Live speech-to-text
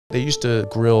They used to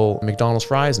grill McDonald's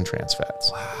fries in trans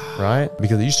fats, right?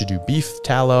 Because they used to do beef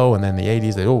tallow, and then in the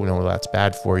 80s, they, oh, no, that's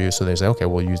bad for you. So they say, okay,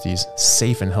 we'll use these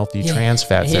safe and healthy trans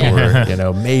fats that were, you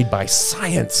know, made by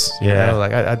science. You know,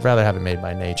 like I'd rather have it made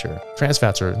by nature. Trans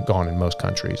fats are gone in most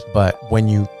countries. But when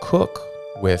you cook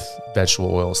with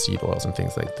vegetable oils, seed oils, and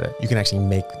things like that, you can actually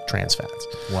make trans fats.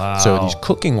 Wow. So these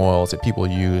cooking oils that people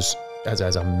use as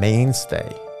a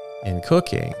mainstay in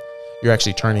cooking, you're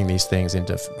actually turning these things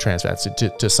into trans fats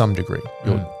to some degree.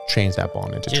 You'll change that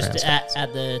bond into trans fats. Just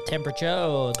at the temperature?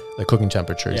 Or? The cooking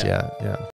temperatures, yeah.